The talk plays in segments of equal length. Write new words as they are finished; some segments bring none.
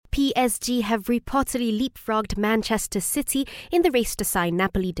PSG have reportedly leapfrogged Manchester City in the race to sign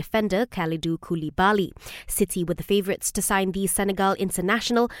Napoli defender Kalidou Koulibaly. City were the favourites to sign the Senegal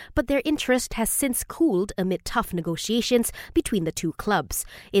international, but their interest has since cooled amid tough negotiations between the two clubs.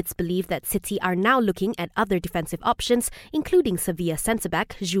 It's believed that City are now looking at other defensive options, including Sevilla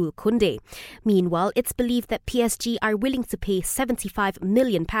centre-back Jules Koundé. Meanwhile, it's believed that PSG are willing to pay £75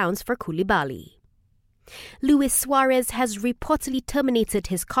 million for Koulibaly. Luis Suarez has reportedly terminated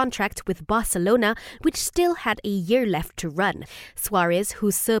his contract with Barcelona, which still had a year left to run. Suarez,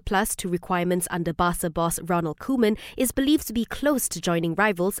 whose surplus to requirements under Barca boss Ronald Koeman, is believed to be close to joining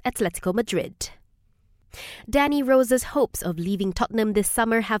rivals Atletico Madrid. Danny Rose's hopes of leaving Tottenham this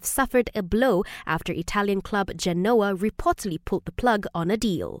summer have suffered a blow after Italian club Genoa reportedly pulled the plug on a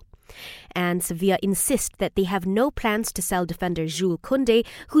deal. And Sevilla insist that they have no plans to sell defender Jules Koundé,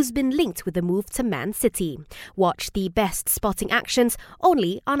 who's been linked with the move to Man City. Watch the best sporting actions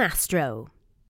only on Astro.